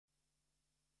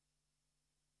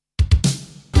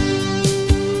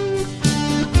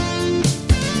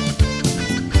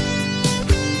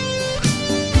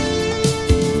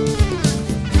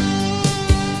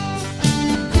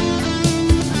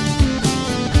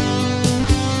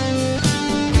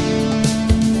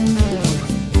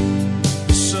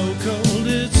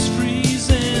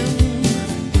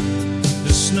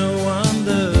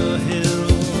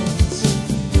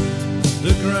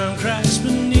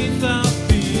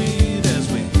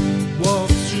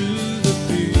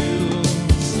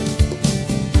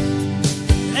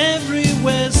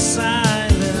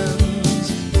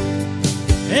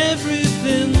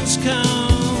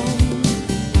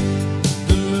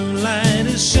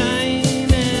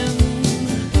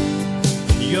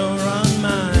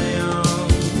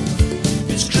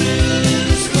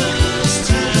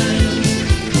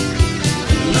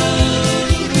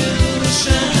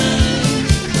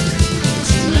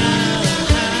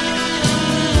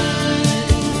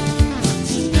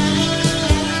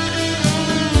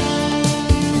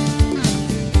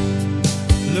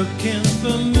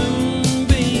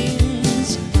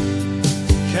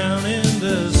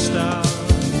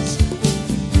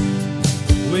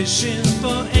wishing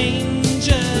for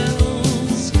angels,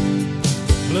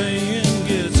 playing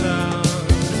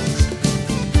guitars.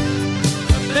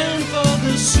 I've been for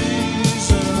the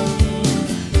season,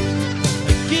 a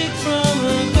gig from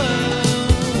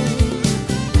above,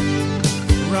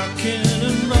 rocking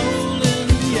and rolling,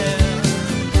 yeah,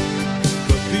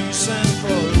 for peace and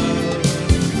for love.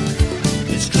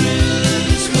 It's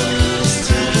Christmas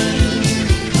time,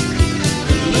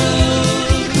 and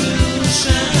love will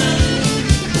shine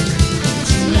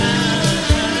tonight.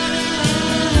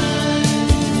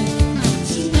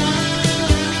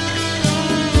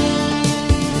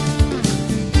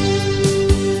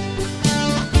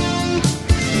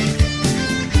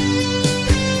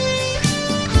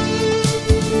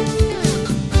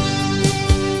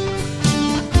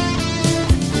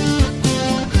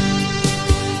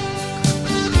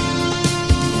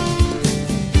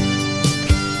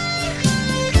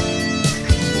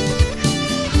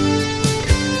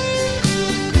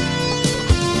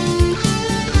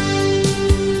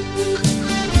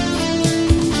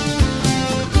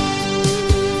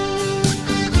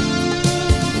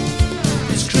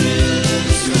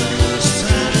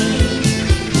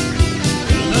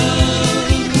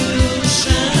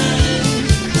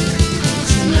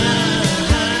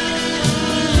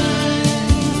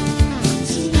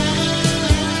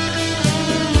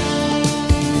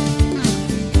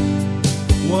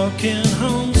 Walking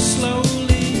home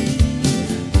slowly,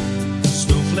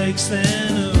 snowflakes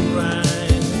then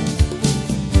arrive,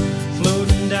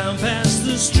 floating down past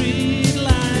the street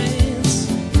lights,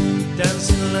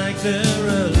 dancing like they're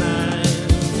alive.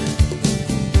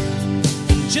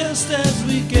 And just as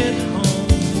we get home,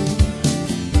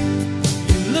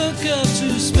 you look up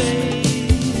to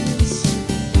space.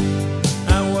 I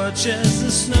watch as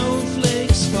the snowflakes